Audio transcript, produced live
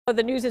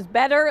The news is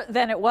better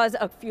than it was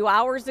a few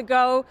hours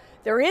ago.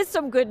 There is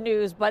some good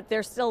news, but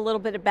there's still a little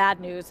bit of bad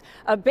news.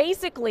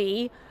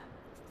 Basically,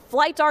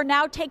 flights are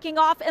now taking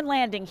off and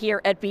landing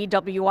here at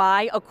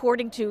BWI.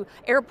 According to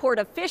airport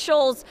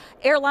officials,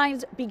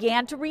 airlines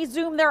began to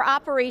resume their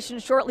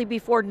operations shortly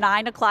before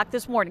 9 o'clock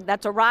this morning.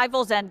 That's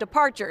arrivals and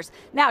departures.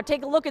 Now,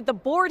 take a look at the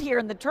board here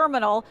in the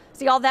terminal.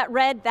 See all that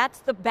red? That's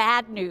the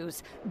bad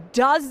news.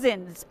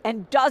 Dozens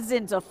and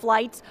dozens of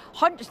flights,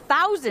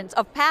 thousands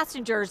of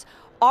passengers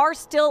are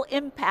still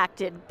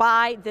impacted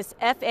by this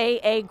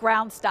FAA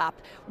ground stop.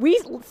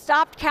 We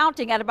stopped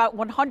counting at about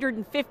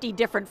 150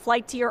 different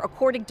flights here,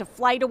 according to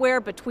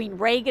FlightAware. Between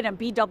Reagan and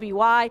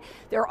BWI,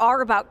 there are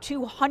about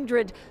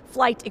 200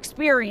 flights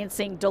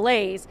experiencing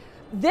delays.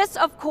 This,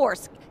 of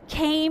course,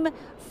 came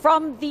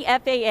from the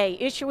FAA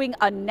issuing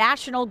a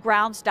national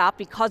ground stop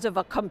because of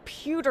a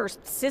computer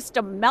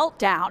system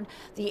meltdown.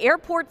 The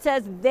airport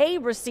says they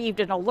received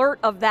an alert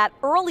of that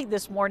early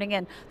this morning,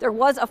 and there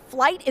was a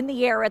flight in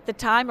the air at the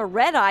time, a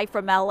red-eye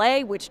from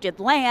LA, which did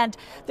land.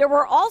 There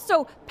were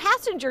also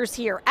passengers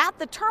here at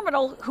the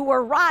terminal who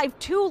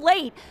arrived too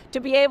late to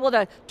be able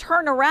to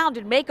turn around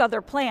and make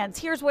other plans.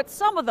 Here's what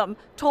some of them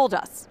told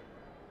us.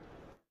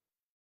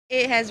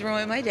 It has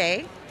ruined my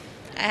day.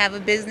 I have a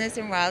business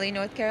in Raleigh,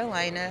 North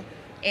Carolina,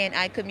 and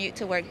I commute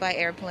to work by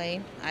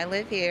airplane. I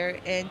live here,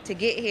 and to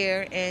get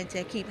here and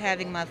to keep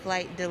having my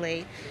flight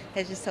delayed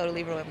has just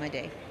totally ruined my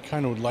day.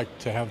 Kind of would like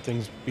to have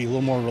things be a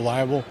little more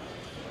reliable,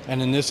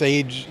 and in this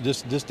age,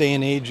 this day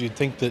and age, you'd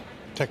think that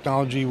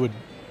technology would,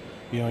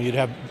 you'd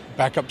have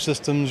backup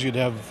systems, you'd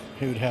have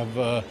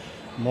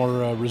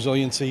more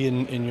resiliency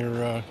in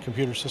your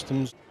computer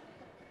systems.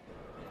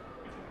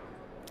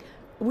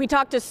 We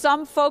talked to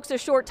some folks a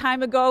short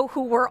time ago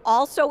who were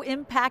also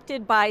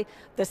impacted by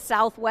the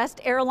Southwest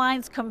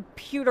Airlines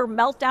computer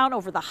meltdown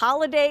over the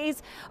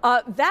holidays.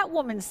 That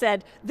woman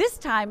said this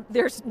time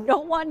there's no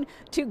one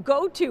to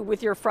go to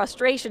with your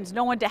frustrations,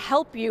 no one to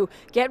help you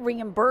get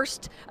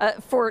reimbursed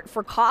for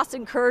costs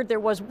incurred. There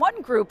was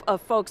one group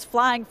of folks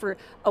flying for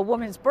a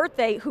woman's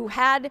birthday who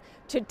had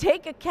to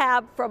take a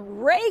cab from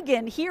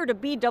Reagan here to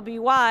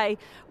BWI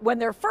when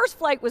their first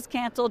flight was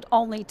canceled,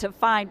 only to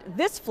find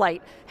this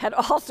flight had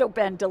also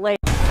been delayed.